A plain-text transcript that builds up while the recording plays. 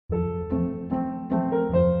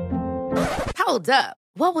Hold up.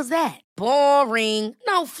 What was that? Boring.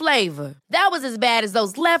 No flavor. That was as bad as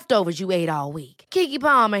those leftovers you ate all week. Keke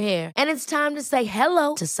Palmer here, and it's time to say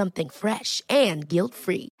hello to something fresh and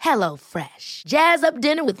guilt-free. Hello Fresh. Jazz up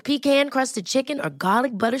dinner with pecan-crusted chicken or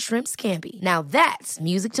garlic butter shrimp scampi. Now that's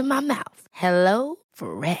music to my mouth. Hello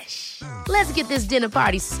Fresh. Let's get this dinner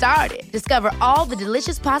party started. Discover all the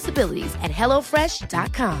delicious possibilities at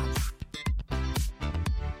hellofresh.com.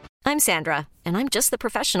 I'm Sandra, and I'm just the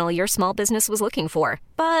professional your small business was looking for.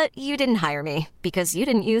 But you didn't hire me because you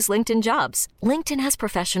didn't use LinkedIn Jobs. LinkedIn has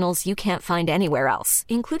professionals you can't find anywhere else,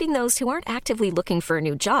 including those who aren't actively looking for a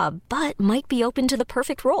new job, but might be open to the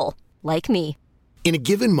perfect role, like me. In a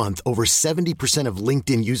given month, over 70% of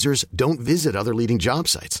LinkedIn users don't visit other leading job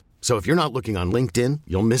sites. So if you're not looking on LinkedIn,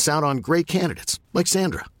 you'll miss out on great candidates, like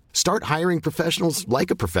Sandra. Start hiring professionals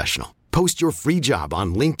like a professional. Post your free job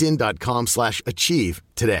on linkedin.com/achieve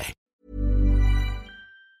today.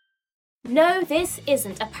 No, this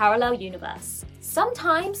isn't a parallel universe.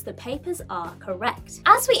 Sometimes the papers are correct.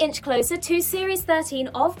 As we inch closer to Series 13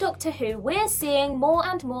 of Doctor Who, we're seeing more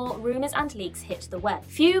and more rumours and leaks hit the web.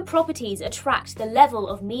 Few properties attract the level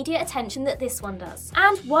of media attention that this one does.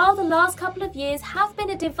 And while the last couple of years have been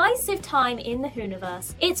a divisive time in the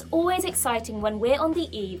Whoniverse, it's always exciting when we're on the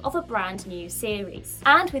eve of a brand new series.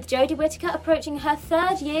 And with Jodie Whittaker approaching her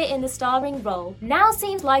 3rd year in the starring role, now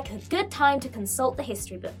seems like a good time to consult the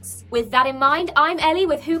history books. With that in mind, I'm Ellie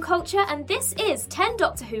with Who Culture, and this is 10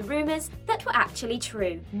 Doctor Who rumours that were actually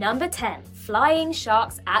true. Number 10. Flying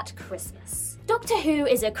sharks at Christmas. Doctor Who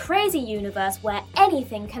is a crazy universe where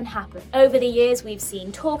anything can happen. Over the years, we've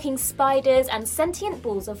seen talking spiders and sentient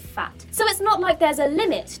balls of fat, so it's not like there's a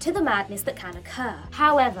limit to the madness that can occur.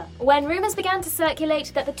 However, when rumours began to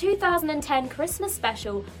circulate that the 2010 Christmas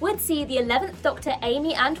special would see the 11th Doctor,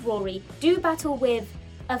 Amy and Rory, do battle with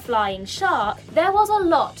a flying shark, there was a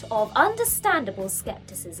lot of understandable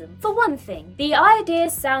skepticism. For one thing, the idea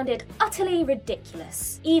sounded utterly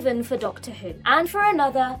ridiculous, even for Doctor Who. And for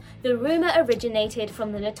another, the rumour originated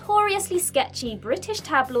from the notoriously sketchy British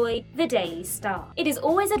tabloid, The Daily Star. It is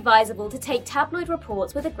always advisable to take tabloid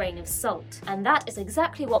reports with a grain of salt, and that is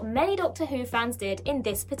exactly what many Doctor Who fans did in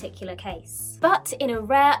this particular case. But in a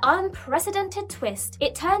rare, unprecedented twist,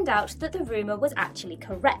 it turned out that the rumour was actually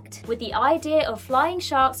correct, with the idea of flying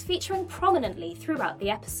sharks featuring prominently throughout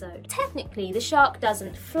the episode. Technically, the shark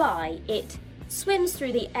doesn't fly, it swims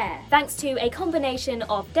through the air, thanks to a combination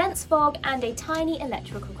of dense fog and a tiny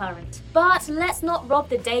electrical current. But let's not rob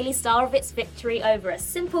the Daily Star of its victory over a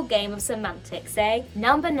simple game of semantics, eh?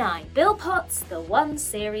 Number 9. Bill Potts, the One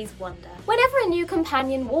Series Wonder. Whenever a new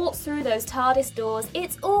companion walks through those TARDIS doors,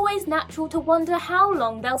 it's always natural to wonder how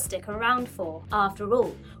long they'll stick around for. After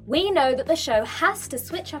all, we know that the show has to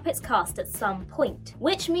switch up its cast at some point,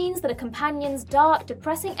 which means that a companion's dark,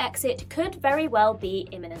 depressing exit could very well be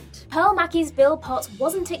imminent. Pearl Mackie's Bill Potts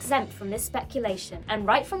wasn't exempt from this speculation, and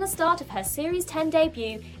right from the start of her Series 10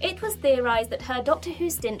 debut, it was theorised that her Doctor Who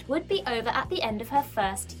stint would be over at the end of her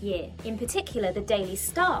 1st year. In particular, the Daily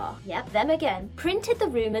Star, yep, them again, printed the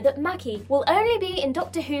rumour that Mackie will only be in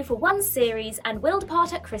Doctor Who for one series and will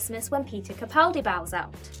depart at Christmas when Peter Capaldi bows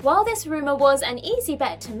out. While this rumour was an easy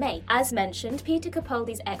bet to make, as mentioned, Peter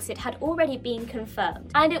Capaldi's exit had already been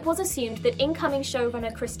confirmed, and it was assumed that incoming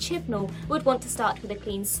showrunner Chris Chibnall would want to start with a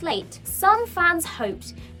clean slate. Some fans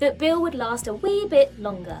hoped that Bill would last a wee bit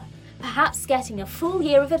longer, perhaps getting a full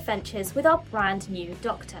year of adventures with our brand new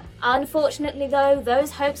Doctor. Unfortunately though,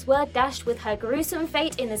 those hopes were dashed with her gruesome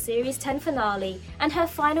fate in the Series 10 finale and her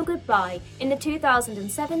final goodbye in the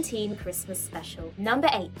 2017 Christmas special. Number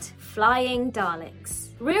 8. Flying Daleks.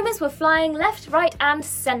 Rumours were flying left, right and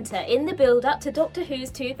centre in the build-up to Doctor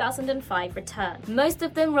Who's 2005 return, most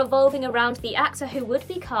of them revolving around the actor who would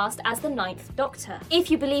be cast as the 9th Doctor.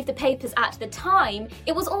 If you believe the papers at the time,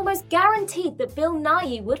 it was almost guaranteed that Bill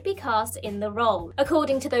Nighy would be cast in the role.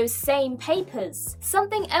 According to those same papers,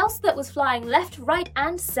 something else that was flying left, right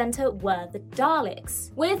and centre were the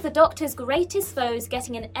Daleks, with the Doctor's greatest foes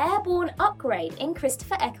getting an airborne upgrade in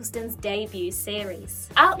Christopher Eccleston's debut series.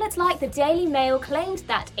 Outlets like the Daily Mail claimed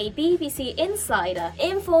that a BBC insider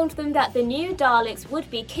informed them that the new Daleks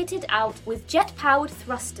would be kitted out with jet-powered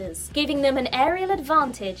thrusters, giving them an aerial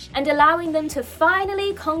advantage and allowing them to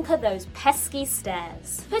finally conquer those pesky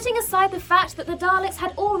stairs. Putting aside the fact that the Daleks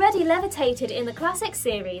had already levitated in the classic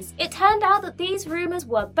series, it turned out that these rumours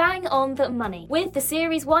were bang on the money, with the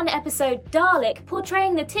Series 1 episode Dalek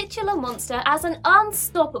portraying the titular monster as an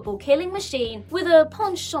unstoppable killing machine with a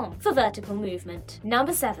penchant for vertical movement.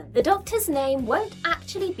 Number 7. The Doctor's name won't actually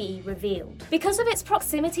actually be revealed. Because of its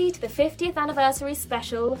proximity to the 50th anniversary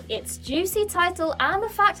special, its juicy title, and the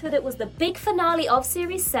fact that it was the big finale of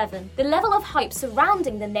Series 7, the level of hype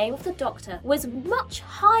surrounding the name of the Doctor was much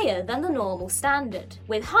higher than the normal standard.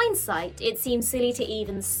 With hindsight, it seems silly to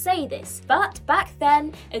even say this, but back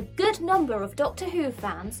then, a good number of Doctor Who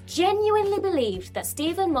fans genuinely believed that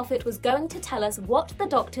Stephen Moffat was going to tell us what the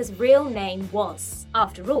Doctor's real name was.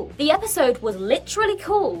 After all, the episode was literally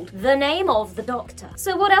called The Name of the Doctor.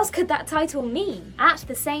 So what else could that title mean? At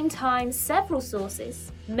the same time, several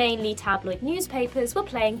sources, mainly tabloid newspapers, were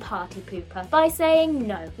playing party pooper by saying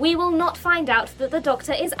no, we will not find out that the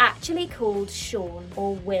Doctor is actually called Sean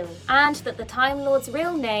or Will, and that the Time Lord's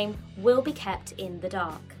real name will be kept in the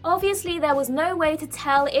dark. Obviously, there was no way to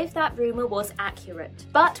tell if that rumour was accurate,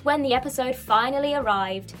 but when the episode finally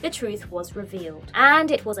arrived, the truth was revealed, and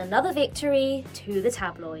it was another victory to the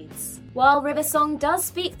tabloids. While River Song does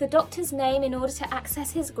speak the Doctor's name in order to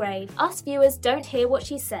access his grave, us viewers don't hear what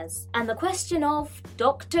she says, and the question of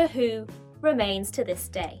Doctor Who remains to this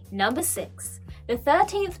day. Number 6. The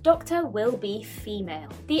 13th Doctor will be female.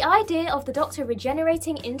 The idea of the Doctor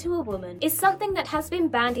regenerating into a woman is something that has been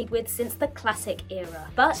bandied with since the classic era,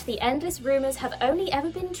 but the endless rumours have only ever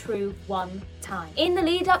been true one time. In the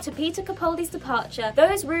lead up to Peter Capaldi's departure,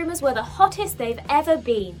 those rumours were the hottest they've ever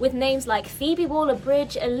been, with names like Phoebe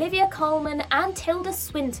Waller-Bridge, Olivia Colman, and Tilda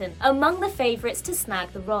Swinton among the favourites to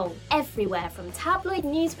snag the role. Everywhere from tabloid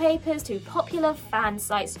newspapers to popular fan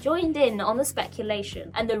sites joined in on the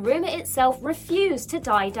speculation, and the rumour itself refused to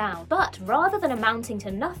die down. But rather than amounting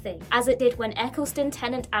to nothing, as it did when Eccleston,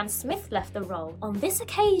 Tennant and Smith left the role, on this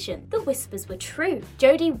occasion, the whispers were true.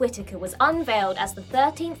 Jodie Whittaker was unveiled as the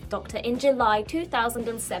 13th Doctor in July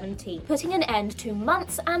 2017, putting an end to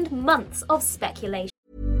months and months of speculation.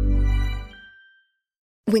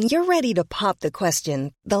 When you're ready to pop the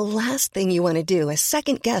question, the last thing you want to do is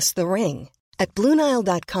second-guess the ring. At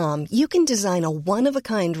BlueNile.com, you can design a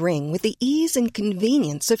one-of-a-kind ring with the ease and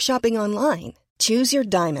convenience of shopping online. Choose your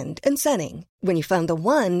diamond and setting. When you find the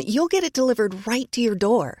one, you'll get it delivered right to your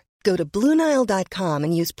door. Go to BlueNile.com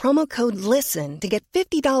and use promo code LISTEN to get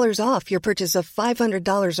 $50 off your purchase of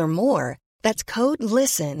 $500 or more. That's code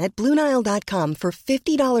LISTEN at BlueNile.com for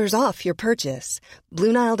 $50 off your purchase.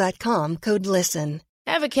 BlueNile.com, code LISTEN.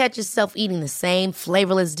 Ever catch yourself eating the same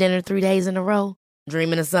flavorless dinner 3 days in a row?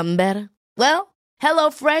 Dreaming of something better? Well,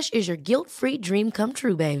 HelloFresh is your guilt-free dream come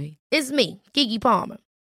true, baby. It's me, Keke Palmer.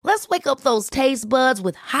 Let's wake up those taste buds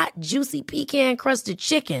with hot, juicy pecan-crusted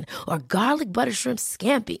chicken or garlic butter shrimp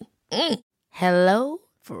scampi. Hello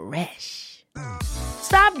Fresh.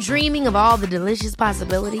 Stop dreaming of all the delicious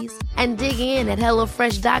possibilities and dig in at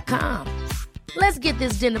HelloFresh.com. Let's get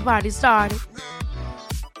this dinner party started.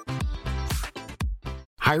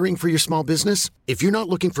 Hiring for your small business? If you're not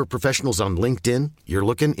looking for professionals on LinkedIn, you're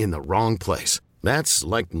looking in the wrong place. That's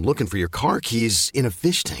like looking for your car keys in a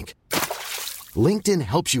fish tank. LinkedIn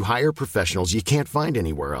helps you hire professionals you can't find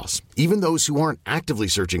anywhere else, even those who aren't actively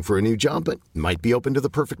searching for a new job but might be open to the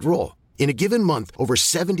perfect role. In a given month, over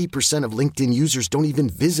 70% of LinkedIn users don't even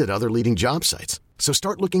visit other leading job sites. So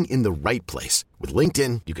start looking in the right place. With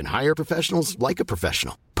LinkedIn, you can hire professionals like a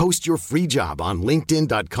professional. Post your free job on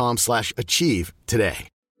linkedin.com/achieve today.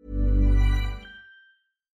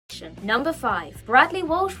 Number 5. Bradley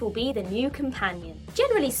Walsh will be the new companion.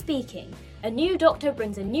 Generally speaking, a new Doctor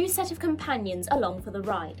brings a new set of companions along for the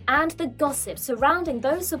ride, and the gossip surrounding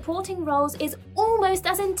those supporting roles is almost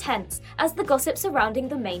as intense as the gossip surrounding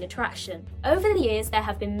the main attraction. Over the years, there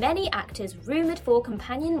have been many actors rumoured for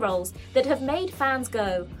companion roles that have made fans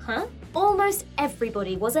go, huh? Almost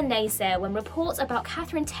everybody was a naysayer when reports about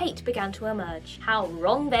Catherine Tate began to emerge. How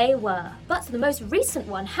wrong they were. But the most recent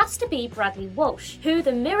one has to be Bradley Walsh, who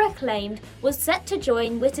the Mirror claimed was set to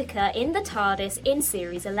join Whittaker in the TARDIS in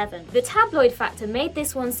Series 11. The tabloid factor made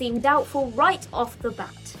this one seem doubtful right off the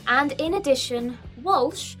bat. And in addition,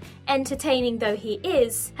 Walsh, entertaining though he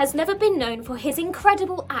is, has never been known for his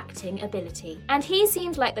incredible acting ability. And he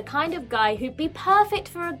seemed like the kind of guy who'd be perfect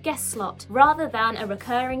for a guest slot rather than a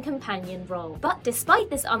recurring companion role. But despite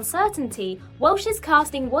this uncertainty, Walsh's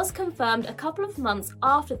casting was confirmed a couple of months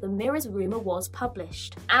after the Mirror's rumour was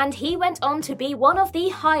published. And he went on to be one of the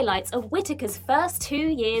highlights of Whittaker's first 2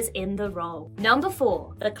 years in the role. Number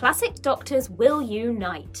 4. The classic Doctors will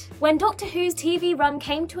unite. When Doctor Who's TV run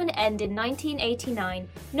came to an end in 1989,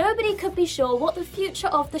 no nobody could be sure what the future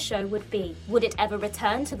of the show would be. Would it ever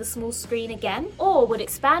return to the small screen again? Or would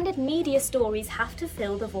expanded media stories have to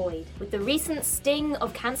fill the void? With the recent sting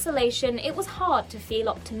of cancellation, it was hard to feel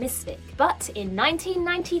optimistic. But in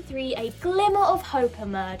 1993, a glimmer of hope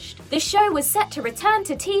emerged. The show was set to return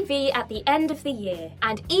to TV at the end of the year.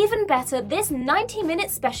 And even better, this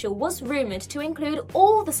 90-minute special was rumoured to include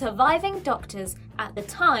all the surviving Doctors at the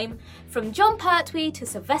time, from Jon Pertwee to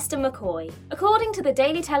Sylvester McCoy. According to the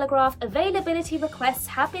Daily Telegraph, availability requests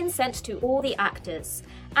have been sent to all the actors.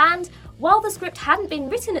 And while the script hadn't been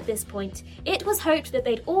written at this point, it was hoped that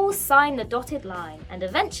they'd all sign the dotted line, and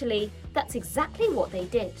eventually, that's exactly what they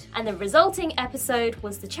did. And the resulting episode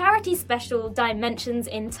was the charity special Dimensions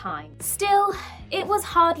in Time. Still, it was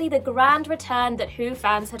hardly the grand return that Who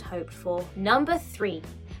fans had hoped for. Number 3.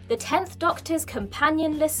 The 10th Doctor's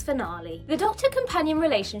companionless finale. The Doctor-companion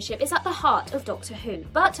relationship is at the heart of Doctor Who,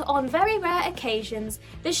 but on very rare occasions,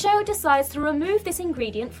 the show decides to remove this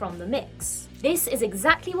ingredient from the mix. This is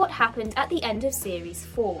exactly what happened at the end of Series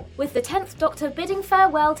 4, with the 10th Doctor bidding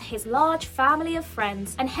farewell to his large family of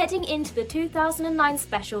friends and heading into the 2009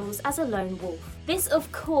 specials as a lone wolf. This,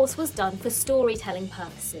 of course, was done for storytelling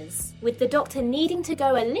purposes, with the Doctor needing to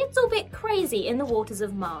go a little bit crazy in the waters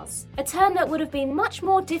of Mars, a term that would have been much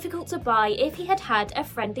more difficult to buy if he had had a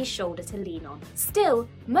friendly shoulder to lean on. Still,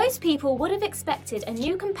 most people would have expected a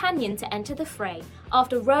new companion to enter the fray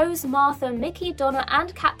after Rose, Martha, Mickey, Donna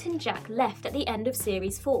and Captain Jack left at the end of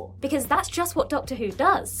Series 4, because that's just what Doctor Who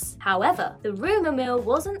does. However, the rumour mill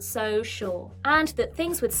wasn't so sure, and that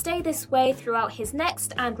things would stay this way throughout his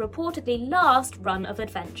next and reportedly last run of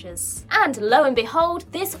adventures. And lo and behold,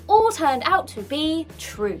 this all turned out to be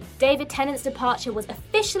true. David Tennant's departure was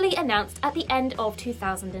officially announced at the end of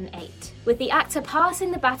 2008, with the actor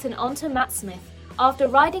passing the baton on to Matt Smith after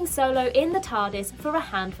riding solo in the TARDIS for a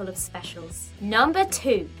handful of specials. Number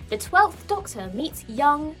 2. The 12th Doctor meets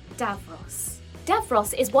young Davros.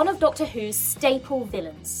 Davros is one of Doctor Who's staple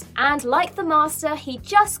villains, and like the Master, he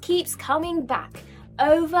just keeps coming back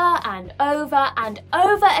over and over and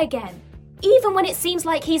over again. Even when it seems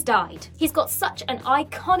like he's died. He's got such an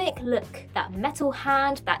iconic look, that metal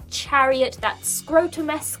hand, that chariot, that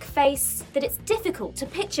scrotum-esque face, that it's difficult to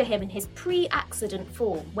picture him in his pre-accident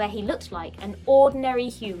form, where he looked like an ordinary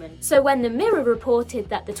human. So when the Mirror reported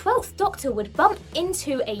that the 12th Doctor would bump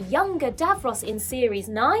into a younger Davros in Series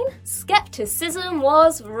 9, skepticism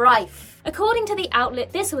was rife. According to the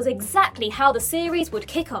outlet, this was exactly how the series would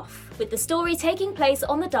kick off, with the story taking place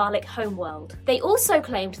on the Dalek homeworld. They also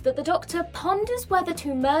claimed that the Doctor ponders whether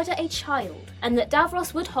to murder a child, and that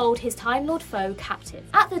Davros would hold his Time Lord foe captive.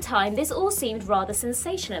 At the time, this all seemed rather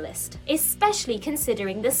sensationalist, especially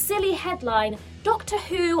considering the silly headline, Doctor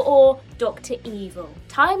Who or Dr. Evil,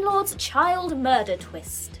 Time Lord's child murder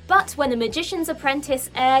twist. But when The Magician's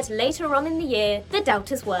Apprentice aired later on in the year, the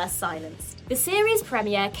doubters were silenced. The series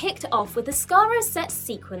premiere kicked off with the Skaro set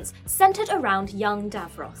sequence centered around young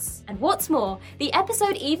Davros. And what's more, the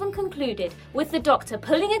episode even concluded with the Doctor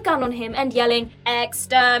pulling a gun on him and yelling,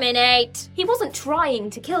 "Exterminate!" He wasn't trying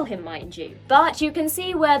to kill him, mind you, but you can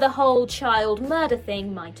see where the whole child murder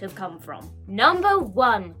thing might have come from. Number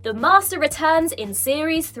 1. The Master returns in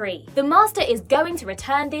Series 3. The Master is going to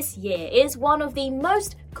return this year is one of the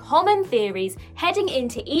most common theories heading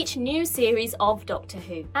into each new series of Doctor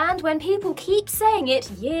Who. And when people keep saying it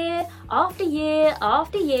year after year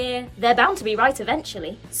after year, they're bound to be right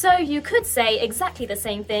eventually. So you could say exactly the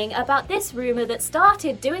same thing about this rumour that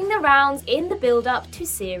started doing the rounds in the build-up to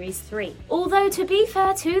Series 3. Although, to be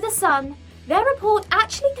fair to The Sun, their report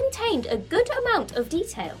actually contained a good amount of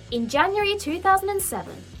detail. In January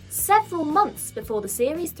 2007, several months before the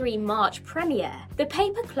Series 3 March premiere, the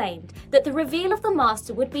paper claimed that the reveal of the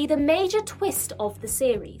Master would be the major twist of the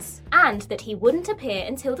series, and that he wouldn't appear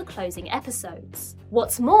until the closing episodes.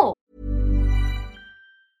 What's more,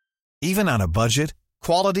 even on a budget,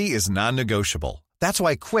 quality is non-negotiable. That's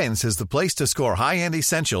why Quince is the place to score high-end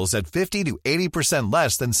essentials at 50 to 80%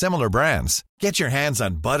 less than similar brands. Get your hands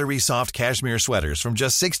on buttery soft cashmere sweaters from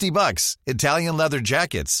just $60, Italian leather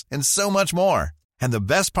jackets, and so much more. And the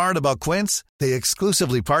best part about Quince, they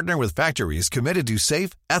exclusively partner with factories committed to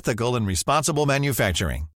safe, ethical, and responsible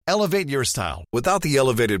manufacturing. Elevate your style without the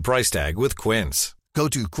elevated price tag with Quince. Go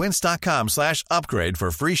to quince.com/upgrade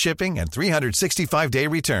for free shipping and 365-day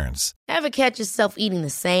returns. Ever catch yourself eating the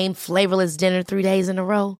same flavorless dinner 3 days in a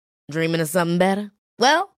row? Dreaming of something better?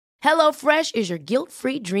 Well, HelloFresh is your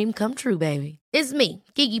guilt-free dream come true, baby. It's me,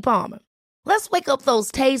 Keke Palmer. Let's wake up those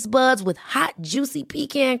taste buds with hot, juicy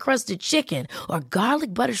pecan-crusted chicken or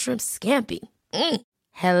garlic butter shrimp scampi.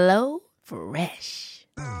 Hello Fresh.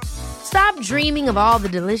 Stop dreaming of all the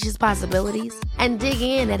delicious possibilities and dig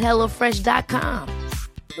in at HelloFresh.com.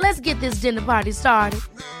 Let's get this dinner party started.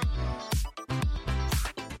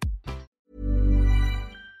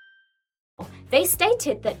 They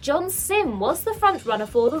stated that John Sim was the frontrunner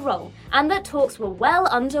for the role and that talks were well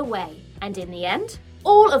underway. And in the end,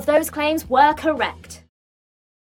 all of those claims were correct.